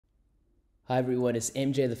Hi everyone, it's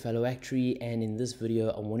MJ, the fellow actuary, and in this video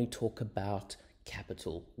I want to talk about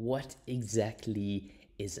capital. What exactly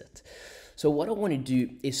is it? So what I want to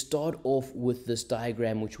do is start off with this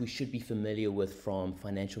diagram, which we should be familiar with from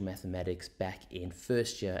financial mathematics back in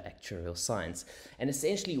first year actuarial science. And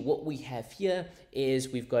essentially what we have here is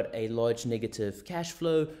we've got a large negative cash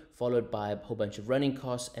flow followed by a whole bunch of running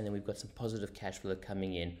costs, and then we've got some positive cash flow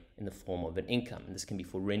coming in the form of an income. And this can be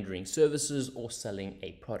for rendering services or selling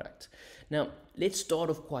a product. Now, let's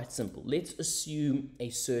start off quite simple. Let's assume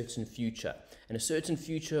a certain future. And a certain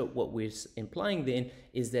future, what we're implying then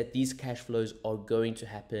is that these cash flows are going to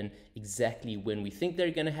happen exactly when we think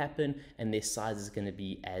they're going to happen, and their size is going to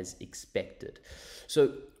be as expected.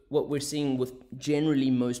 So what we're seeing with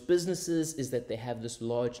generally most businesses is that they have this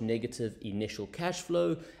large negative initial cash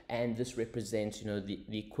flow, and this represents, the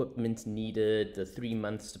equipment needed, the 3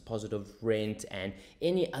 months deposit of rent, and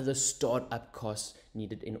any other startup costs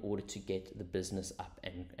needed in order to get the business up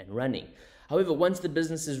and running. However, once the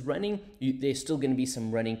business is running, there's still going to be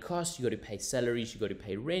some running costs. You got to pay salaries, you got to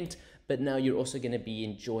pay rent, but now you're also going to be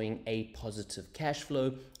enjoying a positive cash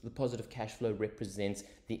flow. The positive cash flow represents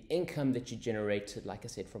the income that you generated, like I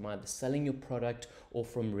said, from either selling your product or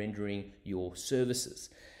from rendering your services.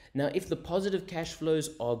 Now, if the positive cash flows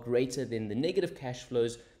are greater than the negative cash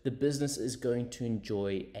flows, the business is going to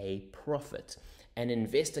enjoy a profit. An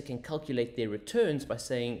investor can calculate their returns by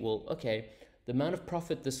saying, well, okay, the amount of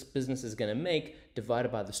profit this business is going to make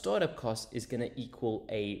divided by the startup cost is going to equal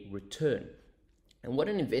a return. And what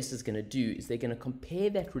an investor is going to do is they're going to compare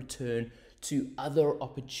that return to other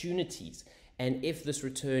opportunities. And if this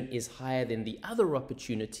return is higher than the other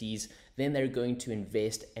opportunities, then they're going to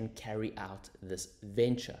invest and carry out this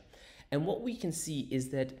venture. And what we can see is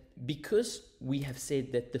that because we have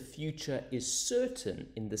said that the future is certain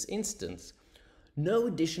in this instance, no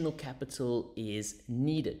additional capital is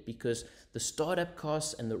needed because the startup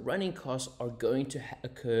costs and the running costs are going to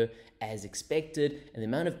occur as expected, and the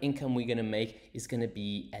amount of income we're going to make is going to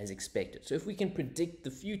be as expected. So if we can predict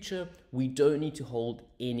the future, we don't need to hold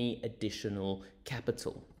any additional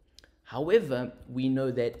capital. However, we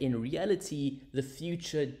know that in reality, the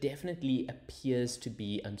future definitely appears to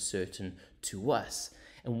be uncertain to us.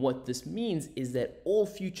 And what this means is that all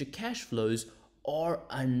future cash flows are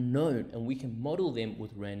unknown, and we can model them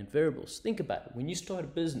with random variables. Think about it. When you start a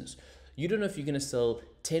business, you don't know if you're going to sell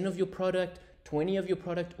 10 of your product, 20 of your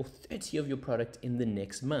product, or 30 of your product in the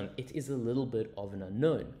next month. It is a little bit of an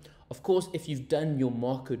unknown. Of course, if you've done your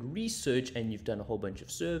market research and you've done a whole bunch of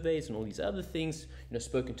surveys and all these other things,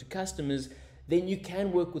 spoken to customers, then you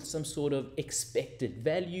can work with some sort of expected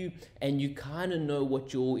value, and you kind of know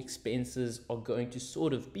what your expenses are going to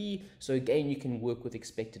sort of be. So again, you can work with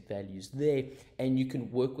expected values there, and you can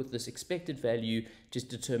work with this expected value to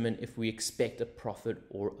determine if we expect a profit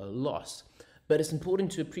or a loss. But it's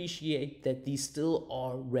important to appreciate that these still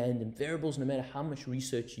are random variables. No matter how much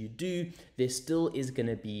research you do, there still is going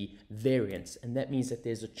to be variance. And that means that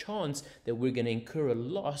there's a chance that we're going to incur a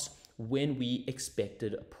loss when we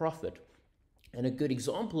expected a profit. And a good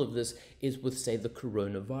example of this is with, say, the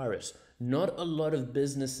coronavirus. Not a lot of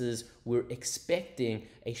businesses were expecting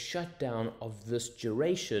a shutdown of this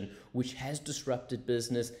duration, which has disrupted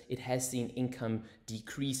business. It has seen income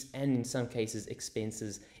decrease, and in some cases,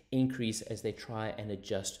 expenses increase as they try and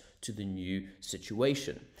adjust to the new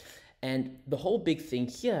situation. And the whole big thing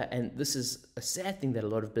here, and this is a sad thing that a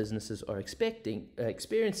lot of businesses are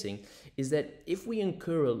experiencing, is that if we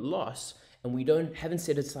incur a loss, and we haven't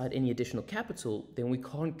set aside any additional capital, then we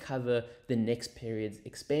can't cover the next period's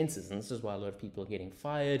expenses. And this is why a lot of people are getting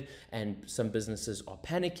fired, and some businesses are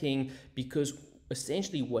panicking, because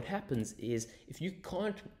essentially what happens is if you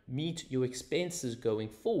can't meet your expenses going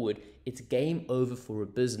forward, it's game over for a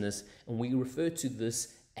business, and we refer to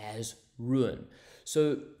this as ruin.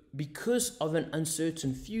 So because of an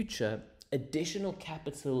uncertain future, additional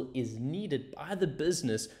capital is needed by the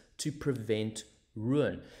business to prevent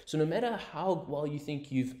ruin. So no matter how well you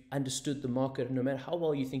think you've understood the market, no matter how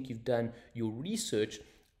well you think you've done your research,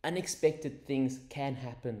 unexpected things can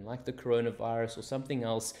happen, like the coronavirus or something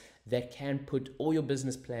else that can put all your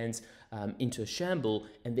business plans into a shamble,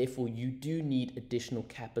 and therefore you do need additional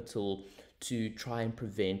capital to try and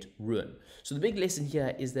prevent ruin. So the big lesson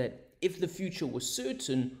here is that if the future was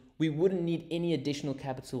certain, we wouldn't need any additional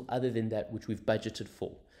capital other than that which we've budgeted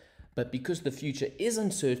for. But because the future is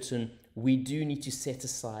uncertain, we do need to set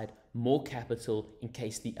aside more capital in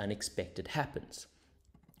case the unexpected happens.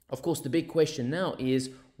 Of course, the big question now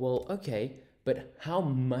is, well, okay, but how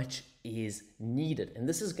much is needed? And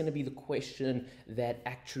this is going to be the question that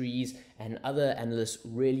actuaries and other analysts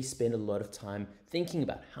really spend a lot of time thinking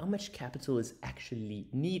about. How much capital is actually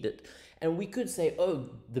needed? And we could say, oh,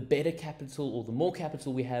 the better capital or the more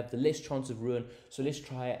capital we have, the less chance of ruin. So let's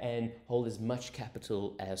try and hold as much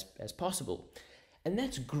capital as possible. And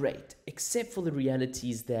that's great, except for the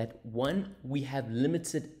realities that, one, we have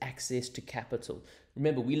limited access to capital.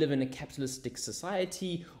 Remember, we live in a capitalistic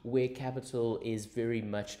society where capital is very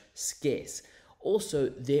much scarce. Also,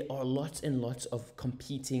 there are lots and lots of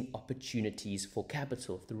competing opportunities for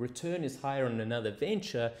capital. If the return is higher on another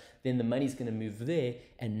venture, then the money is going to move there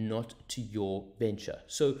and not to your venture.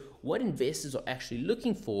 So what investors are actually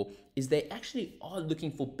looking for is they actually are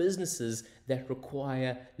looking for businesses that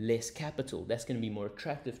require less capital. That's going to be more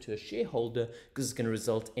attractive to a shareholder because it's going to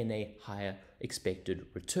result in a higher expected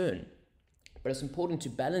return. But it's important to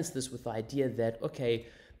balance this with the idea that, okay,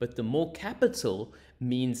 but the more capital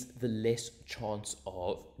means the less chance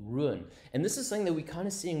of ruin. And this is something that we're kind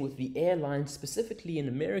of seeing with the airlines, specifically in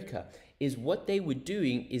America, is what they were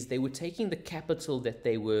doing is they were taking the capital that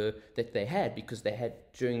they had because they had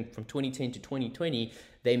from 2010 to 2020,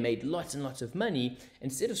 they made lots and lots of money.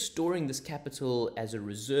 Instead of storing this capital as a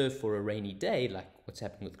reserve for a rainy day, like what's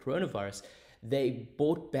happening with coronavirus, they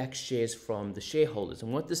bought back shares from the shareholders.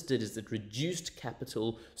 And what this did is it reduced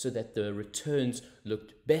capital so that the returns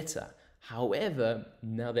looked better. However,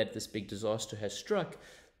 now that this big disaster has struck,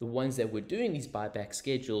 the ones that were doing these buyback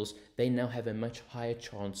schedules, they now have a much higher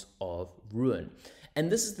chance of ruin.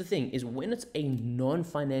 And this is the thing, is when it's a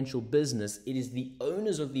non-financial business, it is the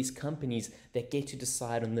owners of these companies that get to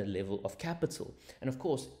decide on the level of capital. And of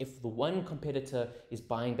course, if the one competitor is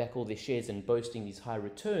buying back all their shares and boasting these high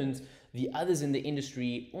returns, the others in the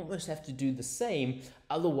industry almost have to do the same.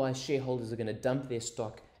 Otherwise, shareholders are going to dump their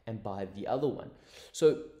stock and buy the other one.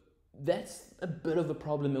 So that's a bit of a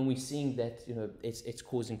problem, and we're seeing that it's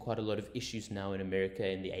causing quite a lot of issues now in America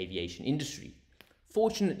in the aviation industry.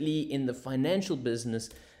 Fortunately, in the financial business,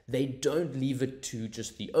 they don't leave it to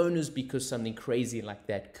just the owners because something crazy like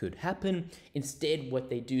that could happen. Instead, what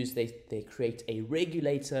they do is they create a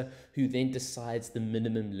regulator who then decides the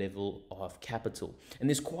minimum level of capital. And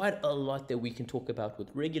there's quite a lot that we can talk about with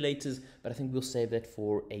regulators, but I think we'll save that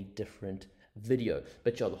for a different video.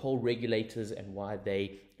 But yeah, the whole regulators and why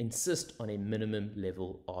they insist on a minimum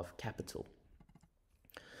level of capital.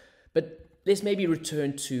 But let's maybe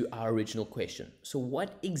return to our original question. So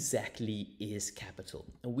what exactly is capital?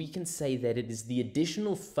 And we can say that it is the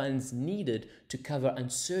additional funds needed to cover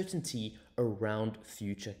uncertainty around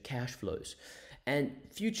future cash flows. And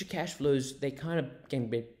future cash flows, they kind of can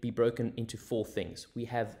be broken into four things. We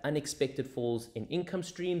have unexpected falls in income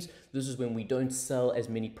streams. This is when we don't sell as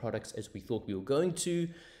many products as we thought we were going to.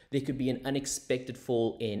 There could be an unexpected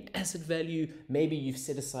fall in asset value. Maybe you've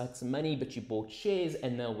set aside some money, but you bought shares,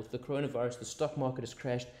 and now with the coronavirus, the stock market has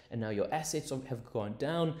crashed, and now your assets have gone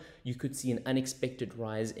down. You could see an unexpected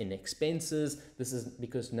rise in expenses. This is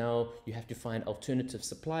because now you have to find alternative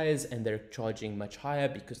suppliers, and they're charging much higher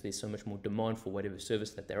because there's so much more demand for whatever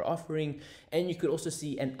service that they're offering. And you could also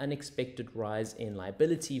see an unexpected rise in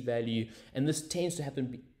liability value, and this tends to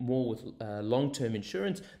happen more with long-term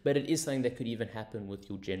insurance, but it is something that could even happen with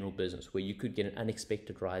your general business, where you could get an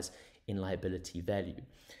unexpected rise in liability value.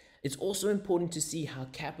 It's also important to see how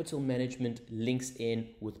capital management links in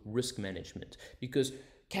with risk management, because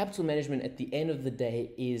capital management at the end of the day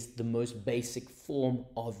is the most basic form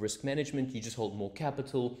of risk management. You just hold more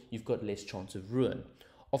capital, you've got less chance of ruin.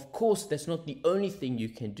 Of course, that's not the only thing you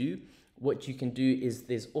can do. What you can do is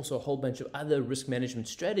there's also a whole bunch of other risk management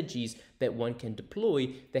strategies that one can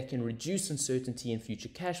deploy that can reduce uncertainty in future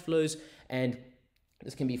cash flows. And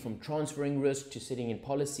this can be from transferring risk to setting in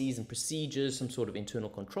policies and procedures, some sort of internal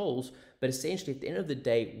controls. But essentially, at the end of the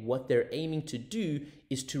day, what they're aiming to do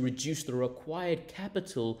is to reduce the required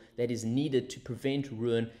capital that is needed to prevent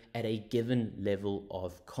ruin at a given level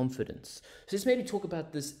of confidence. So let's maybe talk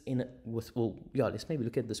about this let's maybe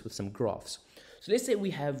look at this with some graphs. So let's say we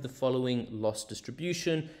have the following loss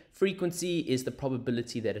distribution. Frequency is the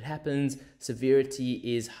probability that it happens. Severity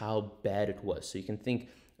is how bad it was. So you can think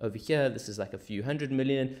over here, this is like a few 100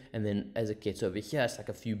 million, and then as it gets over here, it's like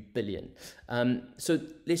a few billion. So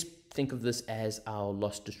let's think of this as our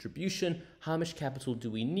loss distribution. How much capital do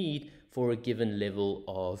we need for a given level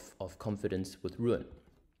of confidence with ruin?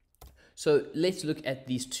 So let's look at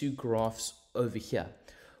these two graphs over here.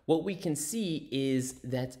 What we can see is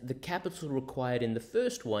that the capital required in the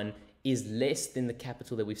first one is less than the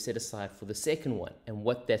capital that we've set aside for the second one. And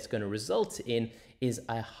what that's going to result in is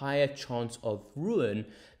a higher chance of ruin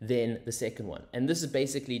than the second one. And this is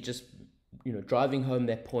basically just driving home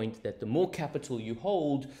that point that the more capital you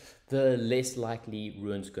hold, the less likely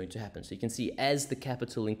ruin's going to happen. So you can see as the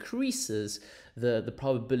capital increases, the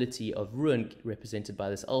probability of ruin represented by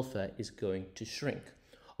this alpha is going to shrink.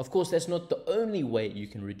 Of course, that's not the only way you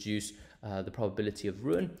can reduce the probability of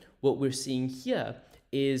ruin. What we're seeing here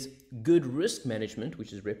is good risk management,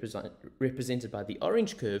 which is represented by the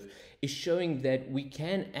orange curve, is showing that we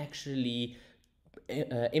can actually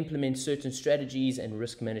implement certain strategies and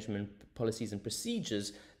risk management policies and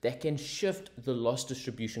procedures that can shift the loss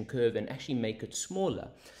distribution curve and actually make it smaller.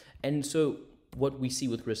 And so what we see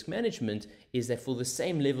with risk management is that for the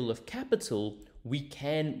same level of capital, we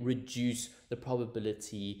can reduce the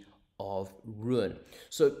probability of ruin.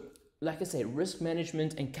 So like I say, risk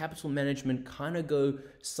management and capital management kind of go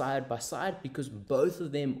side by side because both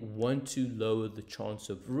of them want to lower the chance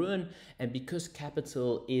of ruin. And because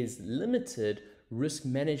capital is limited, risk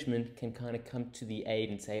management can kind of come to the aid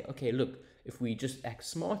and say, okay, look, if we just act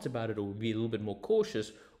smart about it or be a little bit more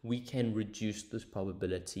cautious, we can reduce this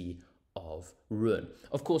probability of ruin.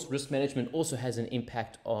 Of course, risk management also has an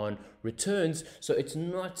impact on returns, so it's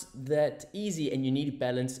not that easy, and you need to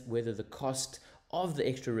balance whether the cost of the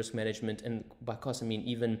extra risk management, and by cost I mean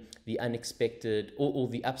even the unexpected or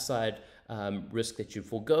the upside risk that you're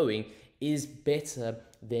foregoing, is better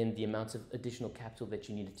than the amount of additional capital that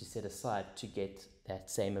you needed to set aside to get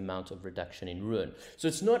that same amount of reduction in ruin. So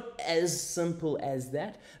it's not as simple as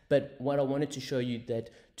that, but what I wanted to show you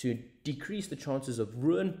that to decrease the chances of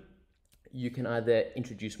ruin, you can either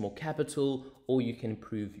introduce more capital or you can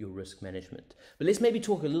improve your risk management. But let's maybe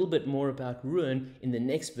talk a little bit more about ruin in the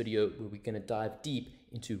next video, where we're going to dive deep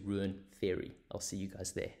into ruin theory. I'll see you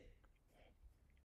guys there.